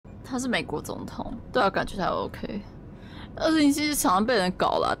他是美国总统，对啊，感觉他 OK。2007常常被人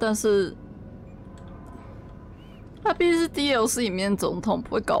搞啦，但是他毕竟是 DLC 里面总统，不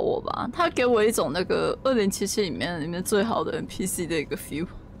会搞我吧？他给我一种那个2077里面最好的 NPC 的一个 feel。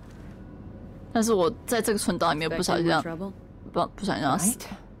但是我在这个存档里面不小心让不小心让他死。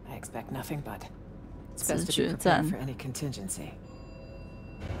直觉战。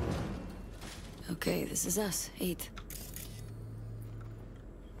Okay, this is us. 8th.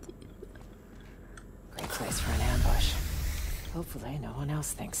 Great place for an ambush. Hopefully, no one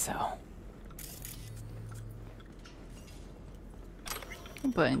else thinks so.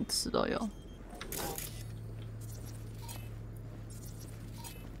 不然你吃都有。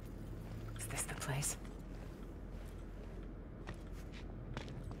Is this the place?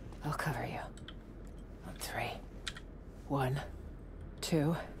 I'll cover you. On 3. 1,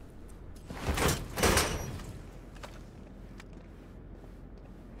 2.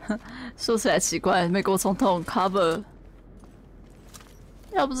 说起来奇怪，美国总统 cover，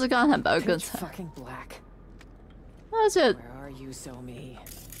 要不是跟他坦白会更惨。而且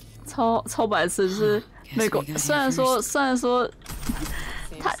超白痴，就是美国虽然说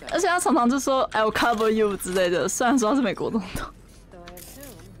他，而且他常常就说 I'll cover you 之类的，虽然说他是美国总统。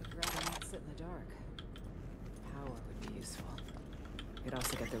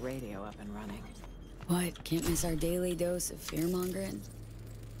What? Can't miss our daily dose of fear-mongering?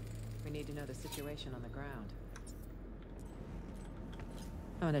 We need to know the situation on the ground.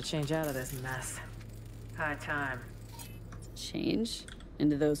 I'm gonna change out of this mess. High time. Change?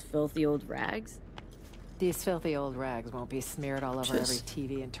 Into those filthy old rags? These filthy old rags won't be smeared all over every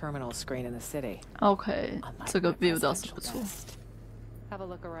TV and terminal screen in the city. OK， 这个 view 倒是不错。Have a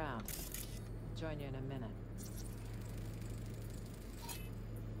look around. Join you in a minute.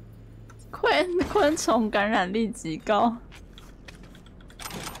 昆虫感染力极高。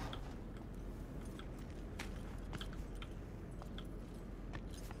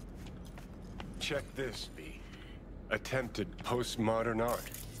Check this, B. Attempted postmodern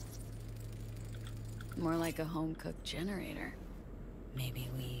art. More like a home-cooked generator. Maybe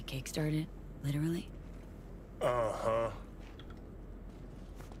we kickstart it, literally? Uh-huh.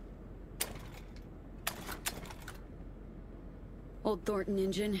 Old Thornton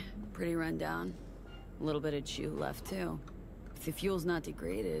engine, pretty run down. A little bit of chew left too. If the fuel's not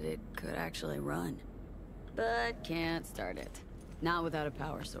degraded, it could actually run. But can't start it. Not without a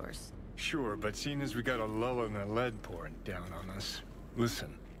power source. Sure, but seeing as we got a lull in the lead pouring down on us.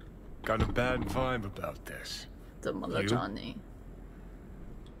 Listen, got a bad vibe about this. 怎么了 ，Johnny？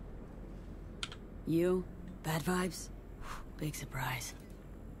 You? Bad vibes? Big surprise.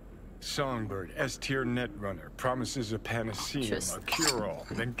 Songbird, S-tier netrunner, promises a panacea, a cure-all,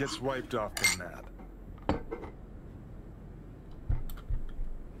 then gets wiped off the map.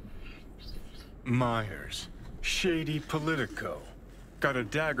 Myers, shady politico. Got a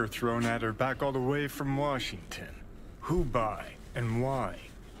dagger thrown at her back all the way from Washington. Who by and why?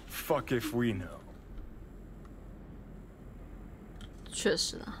 Fuck if we know. 确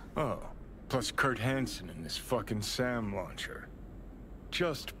实啊。 Oh, plus Kurt Hansen and this fucking SAM launcher.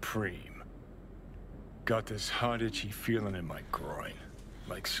 Just preem. Got this hot itchy feeling in my groin.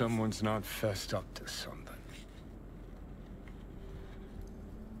 Like someone's not fessed up to something.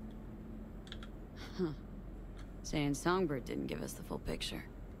 Huh. Saying Songbird didn't give us the full picture.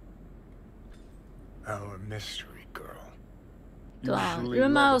 Our mystery girl. 对啊，因为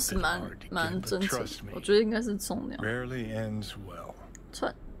Miles 蛮真诚，我觉得应该是重量。 Rarely ends well.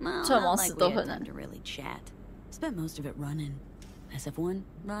 串往死都很难。 to really chat. Spent most of it running. SF1,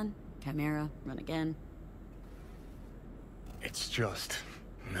 run. Chimera, run again. It's just,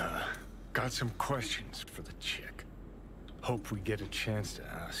 got some questions for the chick. Hope we get a chance to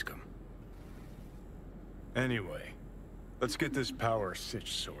ask them. Anyway, let's get this power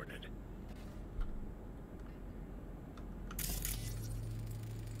sitch sorted.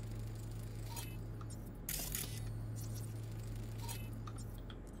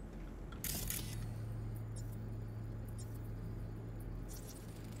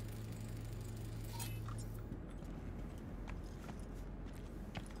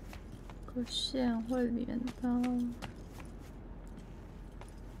这个线会连到。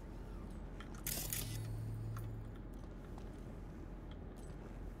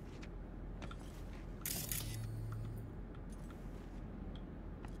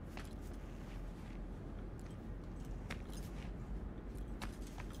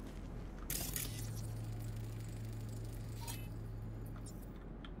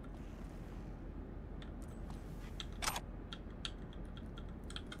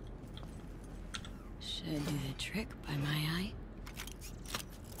 Should do the trick by my eye.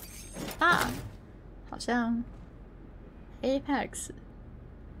 吧？好像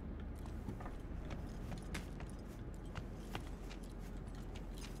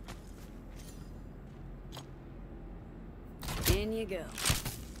you go.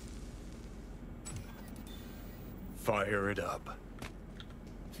 Fire it up.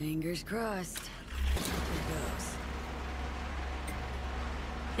 Fingers crossed. Here goes.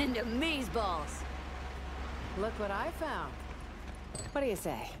 Into mazeballs. Look what I found. What do you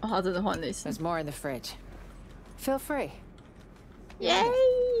say? 哦，他真的换类型。 There's more in the fridge. Feel free. Yay!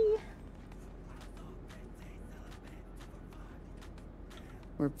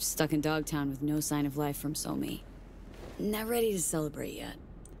 We're stuck in Dogtown with no sign of life from Somi. Not ready to celebrate yet.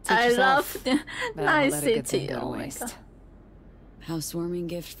 I love But I Night won't let a good thing City. go to Oh my waste. god. Housewarming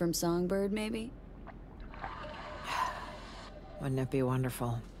gift from Songbird, maybe? Wouldn't it be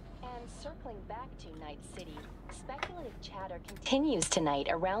wonderful? And circling back to Night City, speculative chatter continues tonight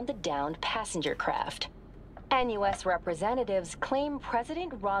around the downed passenger craft. NUS representatives claim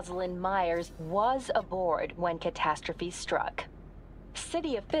President Rosalind Myers was aboard when catastrophe struck.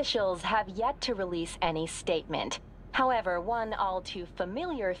 City officials have yet to release any statement. However, one all too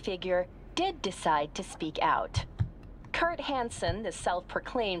familiar figure did decide to speak out. Kurt Hansen, the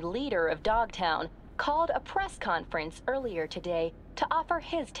self-proclaimed leader of Dogtown, called a press conference earlier today to offer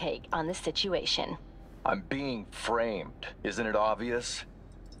his take on the situation. I'm being framed, isn't it obvious?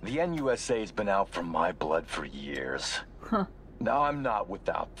 The NUSA's been out for my blood for years. Now I'm not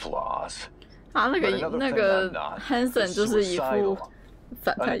without flaws. 他那 But 个 another 那 thing 个 I'm not Hanson is 就是一副 suicidal.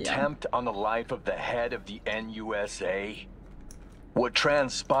 反 An 派一样。 attempt on the life of the head of the NUSA? What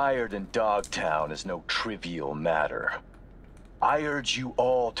transpired in Dogtown is no trivial matter. I urge you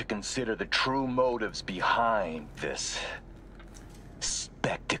all to consider the true motives behind this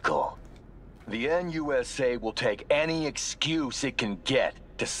spectacle. The NUSA will take any excuse it can get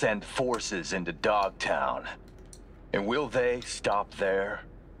to send forces into Dogtown. And will they stop there?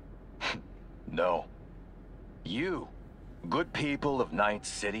 No. You, good people of Night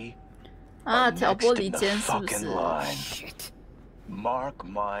City, 啊， are 挑 next 拨 in 离 the 间是不 fucking 是？ line. Shit. Mark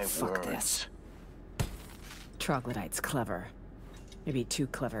my Fuck words. this. Troglodyte's clever. Maybe too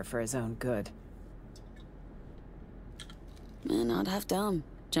clever for his own good. Not half dumb.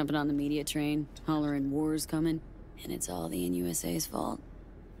 Jumping on the media train, hollering war's coming, and it's all the NUSA's fault.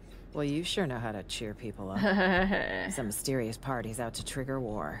 Well, you sure know how to cheer people up. Some mysterious party's out to trigger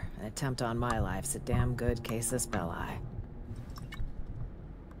war. An attempt on my life's a damn good casus belli.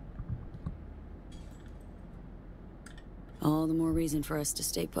 All the more reason for us to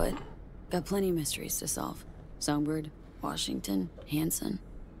stay put. Got plenty of mysteries to solve. Songbird, Washington, Hansen.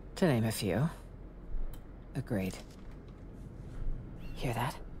 To name a few. Agreed. Hear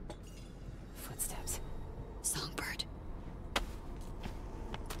that? Footsteps. Songbird.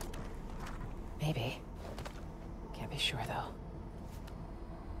 Maybe. Can't be sure, though.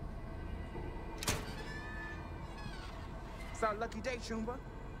 It's our lucky day, Chumba.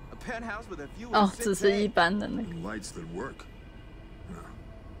 A penthouse with a view 哦 of，只是一般的那个。 Lights that work. No,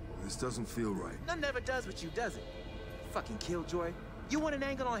 this doesn't feel right. None never does with you, does it? Fucking killjoy. You want an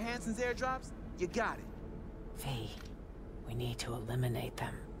angle on Hansen's airdrops? You got it. V, we need to eliminate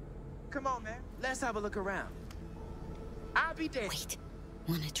them. Come on, man. Let's have a look around. I'll be there. Wait.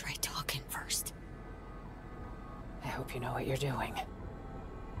 Wanna try talking first. I hope you know what you're doing.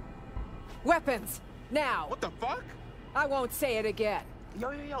 Weapons! Now! What the fuck? I won't say it again.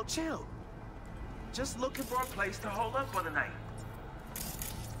 Yo, chill. Just looking for a place to hold up for the night.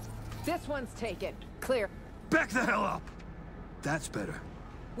 This one's taken. Clear. Back the hell up! That's better.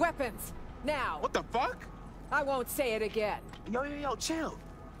 Weapons! Now! What the fuck? I won't say it again. Yo, chill.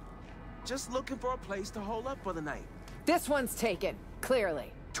 Just looking for a place to hold up for the night. This one's taken.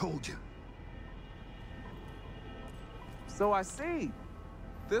 Clearly. Told you. So I see.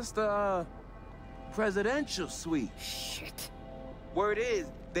 This the, presidential suite. Shit. Word is,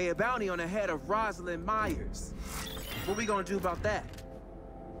 they a bounty on the head of Rosalind Myers. What we gonna do about that?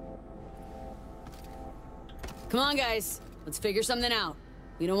 Come on, guys. Let's figure something out.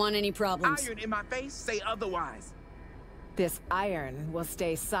 We don't want any problems. Iron in my face, say otherwise. This iron will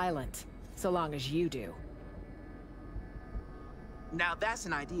stay silent, so long as you do. Now that's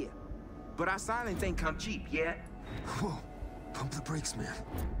an idea. But our silence ain't come cheap, yeah? Whoa. Pump the brakes, man.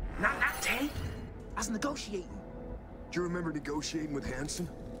 Not Tate. I was negotiating. Do you remember negotiating with Hansen?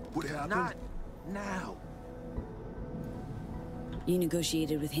 What happened? Not now. You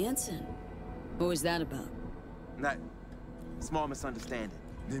negotiated with Hansen. What was that about? Not small misunderstanding.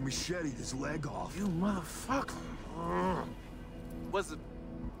 They macheted his leg off. You motherfucker. Was a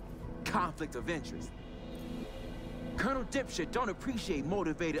conflict of interest. Colonel Dipshit don't appreciate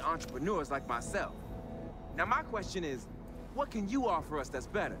motivated entrepreneurs like myself. Now my question is, what can you offer us that's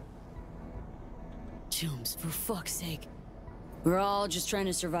better? Chums, for fuck's sake. We're all just trying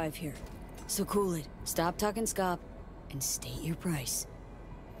to survive here. So cool it, stop talking scop, and state your price.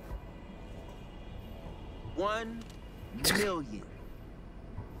 1 million.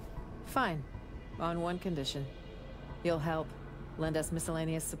 Fine. On one condition. You'll help. Lend us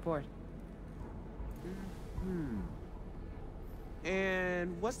miscellaneous support.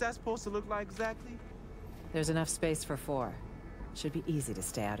 And what's that supposed to look like exactly? There's enough space for 4. Should be easy to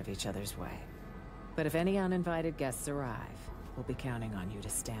stay out of each other's way. But if any uninvited guests arrive, we'll be counting on you to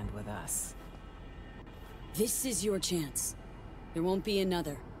stand with us. This is your chance. There won't be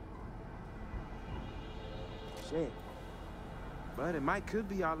another. Shit. But it could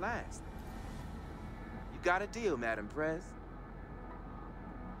be our last. You got a deal, Madam Prez.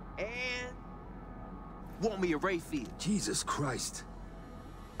 And want me a ray field. Jesus Christ.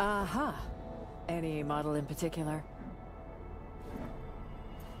 Uh-huh. Any model in particular?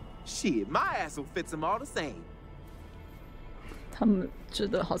 Shit, my ass will fit them all the same. 他们觉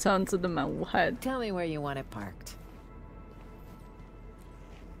得好像真的蛮无害的。 Tell me where you want it parked.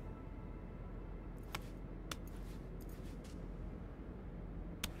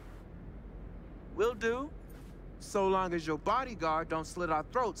 Will do. So long as your bodyguard don't slit our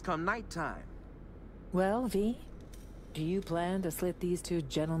throats come nighttime. Well, V, do you plan to slit these 2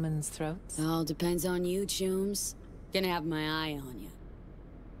 gentlemen's throats? All depends on you, Chums. Gonna have my eye on you.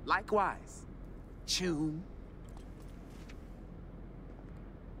 Likewise. Choom.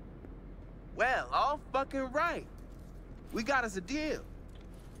 Well, all fucking right. We got us a deal.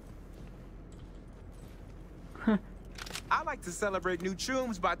 I like to celebrate new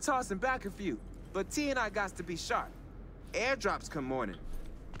chooms by tossing back a few, but T and I got to be sharp. Airdrops come morning.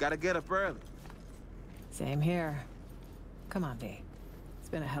 Gotta get up early. Same here. Come on, V. It's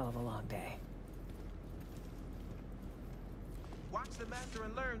been a hell of a long day. Watch the master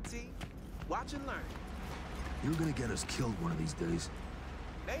and learn, T. Watch and learn. You're gonna get us killed one of these days.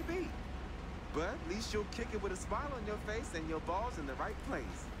 Maybe. But at least you'll kick it with a smile on your face and your balls in the right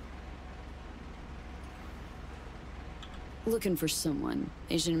place. Looking for someone.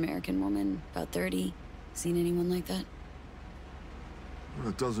 Asian American woman, about 30. Seen anyone like that? Well,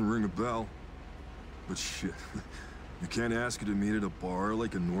 it doesn't ring a bell. But shit, you can't ask her to meet at a bar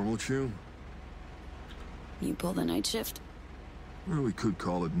like a normal chew? You pull the night shift? Well, we could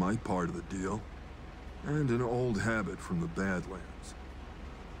call it my part of the deal. And an old habit from the Badlands.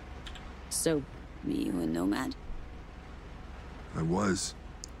 So, you a nomad? I was.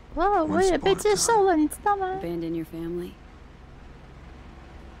 哇，我也被介绍了，你知道吗？ Abandon your family?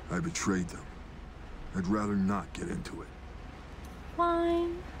 I betrayed them. I'd rather not get into it.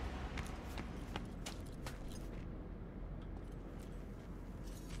 Fine.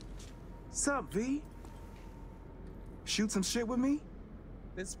 Sup, V? Shoot some shit with me?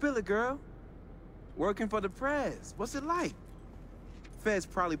 Then spill it, girl. Working for the Prez. What's it like? Feds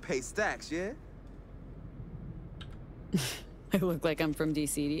probably pay stacks, yeah? I look like I'm from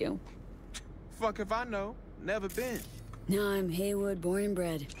DC to you. Fuck if I know. Never been. No, I'm Haywood, born and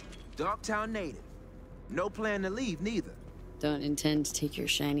bred. Dogtown native. No plan to leave, neither. Don't intend to take your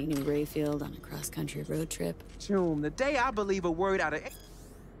shiny new Rayfield on a cross-country road trip. Choom, the day I believe a word out of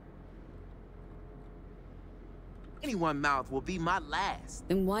anyone's mouth will be my last.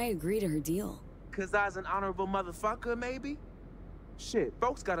 Then why agree to her deal? 'Cause I was an honorable motherfucker, maybe? Shit,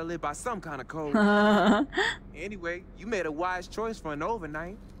 folks gotta live by some kind of code. Anyway, you made a wise choice for an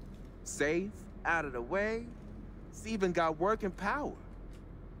overnight. Safe, out of the way. It's even got working power.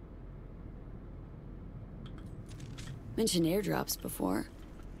 Mentioned airdrops before.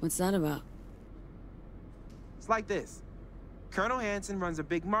 What's that about? It's like this. Colonel Hansen runs a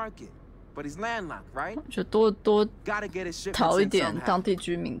big market, but he's landlocked, right? 就多 Gotta get his shipments 讨一 in 点 somehow. 当地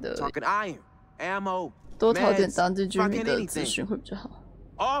居民的， Talking iron, ammo, 多讨点 meds, 当地居民 fucking 的资 anything. 讯会比较好。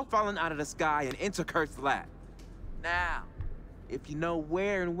 All falling out of the sky in Interkurt's lap. Now, if you know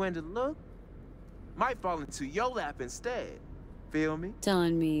where and when to look, might fall into your lap instead. Feel me?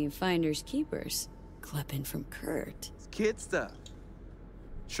 Telling me finders keepers. Klepping from Kurt. It's kid stuff.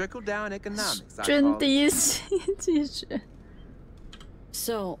 Trickle down economics. I 捐 call it. 第一技学。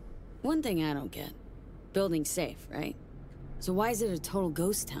 So, one thing I don't get. Building's safe, right? So why is it a total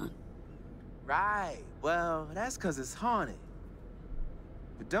ghost town? Right. Well, that's 'cause it's haunted.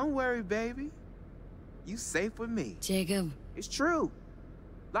 But don't worry, baby. You safe with me. Jacob. It's true.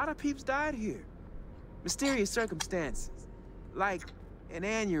 A lot of peeps died here. Mysterious circumstances. Like an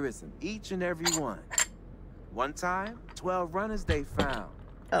aneurysm, each and every one. One time, 12 runners they found.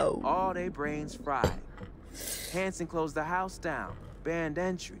 Oh. All their brains fried. Hansen closed the house down, banned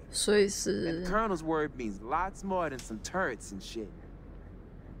entry. 所以是 And the Colonel's word means lots more than some turrets and shit.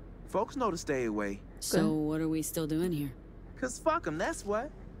 Folks know to stay away. So what are we still doing here? 'Cause fuck them, that's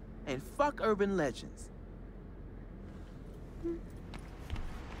what. And fuck urban legends.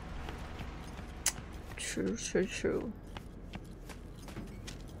 True.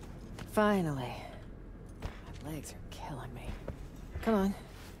 Finally. My legs are killing me. Come on.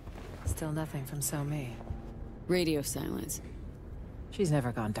 Still nothing from So Mi. Radio silence. She's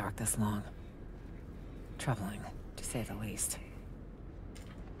never gone dark this long. Troubling, to say the least.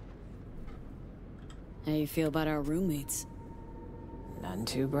 How you feel about our roommates? None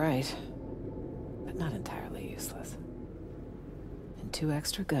too bright, but not entirely useless. And 2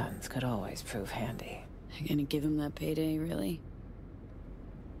 extra guns could always prove handy. You're gonna give him that payday, really?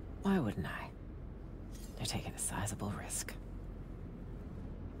 Why wouldn't I? They're taking a sizable risk.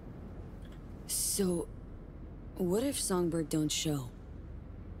 So, what if Songbird don't show?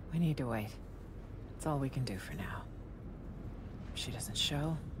 We need to wait. That's all we can do for now. If she doesn't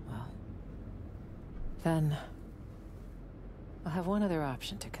show, well... then... we'll have one other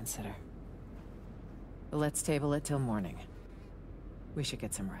option to consider. But let's table it till morning. We should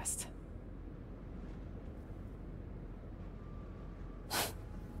get some rest.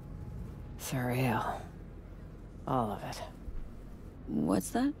 Surreal. All of it.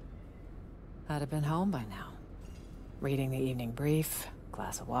 What's that? I'd have been home by now. Reading the evening brief,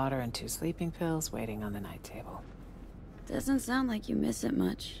 glass of water and 2 sleeping pills waiting on the night table. Doesn't sound like you miss it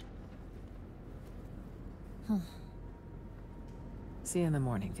much. See you in the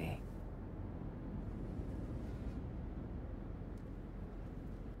morning, V.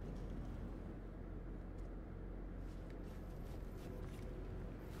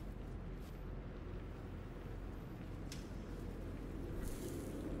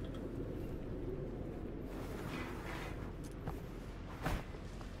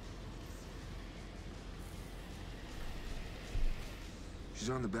 She's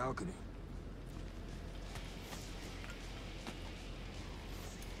on the balcony.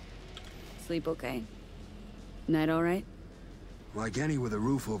 Sleep okay? Night all right? Like any with a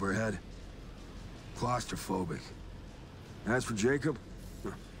roof overhead. Claustrophobic. As for Jacob,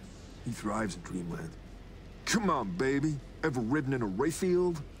 he thrives in dreamland. Come on, baby. Ever ridden in a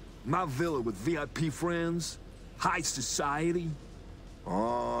Rayfield? My villa with VIP friends? High society?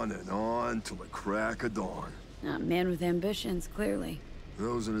 On and on till the crack of dawn. A man with ambitions, clearly.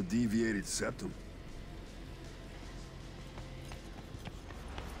 Those in a deviated septum.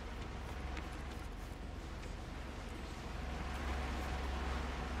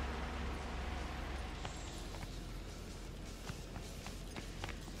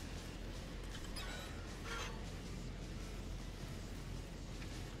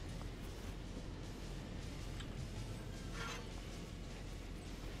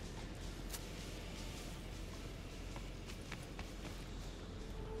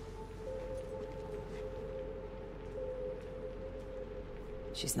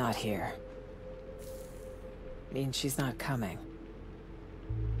 She's not here. Means she's not coming.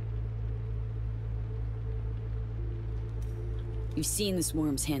 You've seen the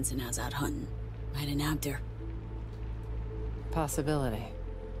swarms Hansen has out hunting. Might have nabbed her. Possibility.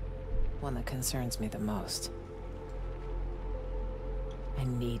 One that concerns me the most. I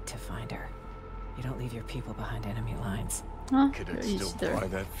need to find her. You don't leave your people behind enemy lines. Could it still buy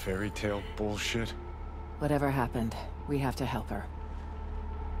that fairy tale bullshit? Whatever happened, we have to help her.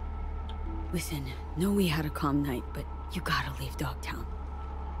 Listen, know we had a calm night, but you gotta leave Dogtown.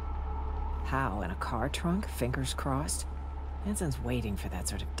 How? In a car trunk? Fingers crossed? Hansen's waiting for that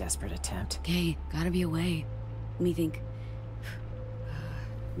sort of desperate attempt. Okay, gotta be away. Let me think.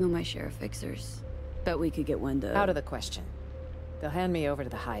 Know my share of fixers. Bet we could get one to... Out of the question. They'll hand me over to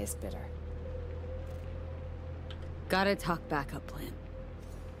the highest bidder. Gotta talk backup plan.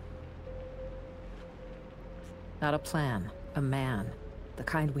 Not a plan. A man. The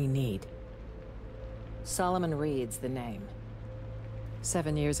kind we need. Solomon Reed's the name.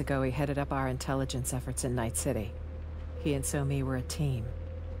 7 years ago, he headed up our intelligence efforts in Night City. He and So Mi were a team.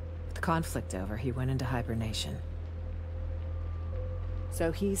 With the conflict over, he went into hibernation.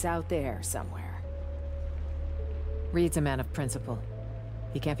 So he's out there somewhere. Reed's a man of principle.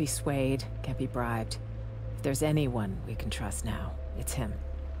 He can't be swayed, can't be bribed. If there's anyone we can trust now, it's him.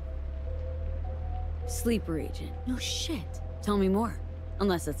 Sleeper agent. No shit. Tell me more.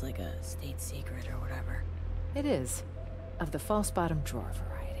 Unless it's like a state secret or whatever. It is. Of the false bottom drawer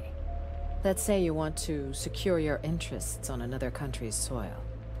variety. Let's say you want to secure your interests on another country's soil.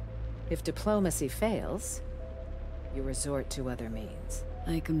 If diplomacy fails, you resort to other means.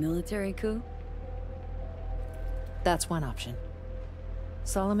 Like a military coup? That's one option.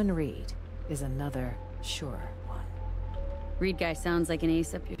 Solomon Reed is another sure one. Reed guy sounds like an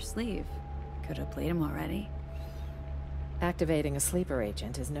ace up your sleeve. Could have played him already. Activating a sleeper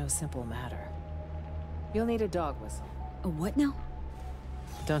agent is no simple matter. You'll need a dog whistle. A what now?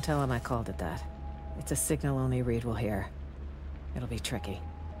 Don't tell him I called it that. It's a signal only Reed will hear. It'll be tricky.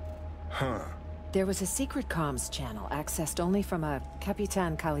 Huh. There was a secret comms channel accessed only from a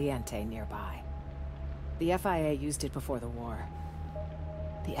Capitan Caliente nearby. The FIA used it before the war.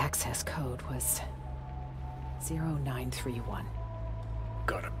 The access code was 0931.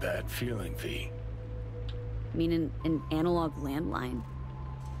 Got a bad feeling, V. Meaning an analog landline?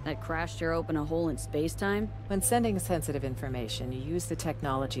 That crashed or opened a hole in space-time? When sending sensitive information, you use the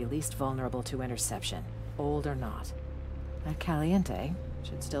technology least vulnerable to interception, old or not. That Caliente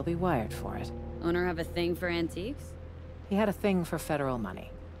should still be wired for it. Owner have a thing for antiques? He had a thing for federal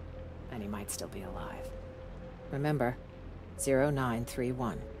money. And he might still be alive. Remember,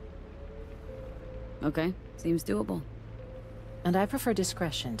 0931. Okay, seems doable. And I prefer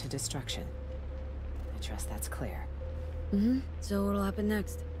discretion to destruction. I trust that's clear. So what'll happen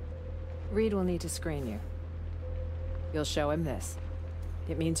next? Reed will need to screen you. You'll show him this.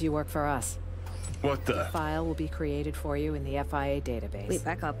 It means you work for us. What the? The file will be created for you in the FIA database. Wait,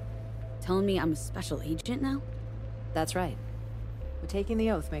 back up. Telling me I'm a special agent now? That's right. Would taking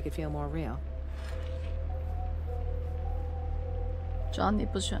the oath make it feel more real? John, 你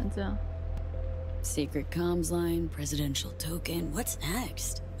不喜欢这样。 Secret comms line, presidential token. What's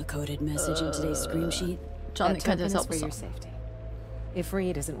next? A coded message in today's scream sheet? John, That 你看起来 token 超 is 不 for 爽 your。safety. If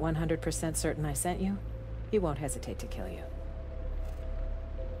Reed isn't 100% certain I sent you, he won't hesitate to kill you.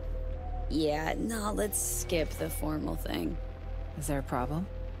 Yeah, no, let's skip the formal thing. Is there a problem?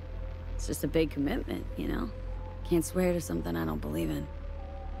 It's just a big commitment, you know? Can't swear to something I don't believe in.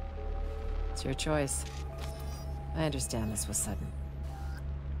 It's your choice. I understand this was sudden.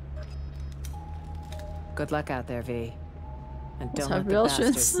 Good luck out there, V. And 我 don't 才 let 不 the 要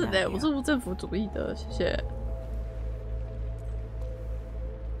宣 bastards 誓 nab 嘞！我 you. 是无政府主义的，谢谢。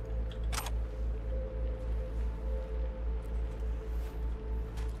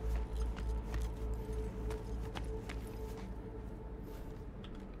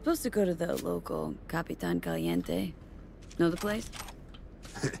Supposed to go to the local Capitan Caliente. Know the place?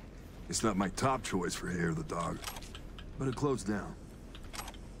 It's not my top choice for hair of the dog, but it closed down.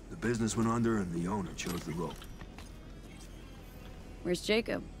 The business went under and the owner chose the rope. Where's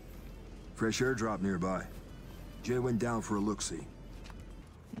Jacob? Fresh airdrop nearby. Jay went down for a look-see.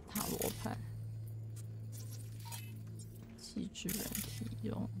 塔罗牌，机制人体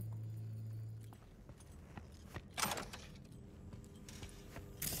用。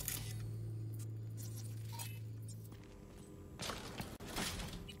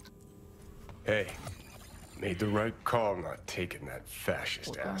Hey, made the right call not taking that 我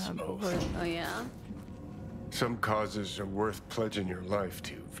fascist 当 ass 然不 oath. 会， Oh yeah? Some causes are worth pledging your life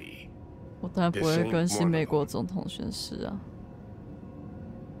to, V. 我当然不会跟新美国总统宣誓啊。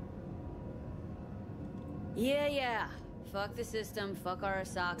 Yeah. Fuck the system, fuck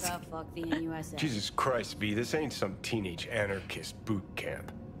Arasaka, fuck the NUSA. Jesus Christ, V, this ain't some teenage anarchist boot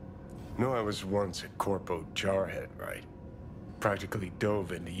camp. No, I was once a corpo jarhead, right? Practically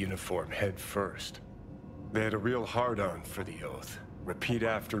dove into uniform head first. They had a real hard-on for the oath. Repeat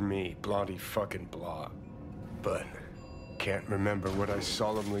after me, bloody fucking blah. But can't remember what I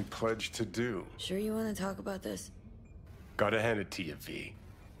solemnly pledged to do. Sure you want to talk about this? Gotta hand it to you, V.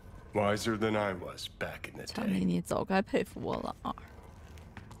 Wiser than I was back in the 强尼， day. 你早该佩服我了啊！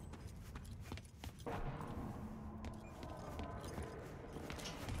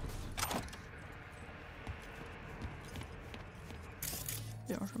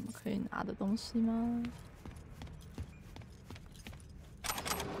有什么可以拿的东西吗？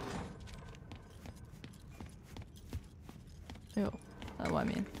哎呦，在外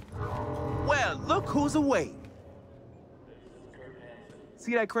面。 Well, look who's away.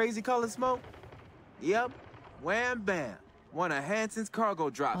 See that crazy color smoke? Yep. Wham bam. One of Hanson's cargo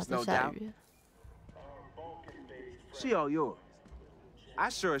哦， drops, 在 no 下 doubt. 雨。 She all yours. I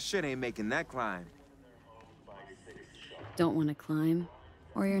sure as shit ain't making that climb. Don't want to climb,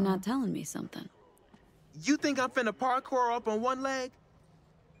 or you're not telling me something. You think I'm finna parkour up on one leg?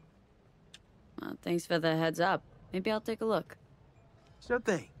 Well, thanks for the heads up. Maybe I'll take a look. Sure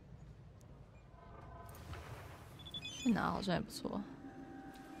thing. 去哪好像也不错。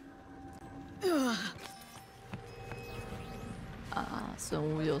啊，生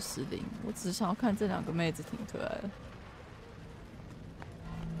物又失灵。我只想要看这两个妹子挺可爱的。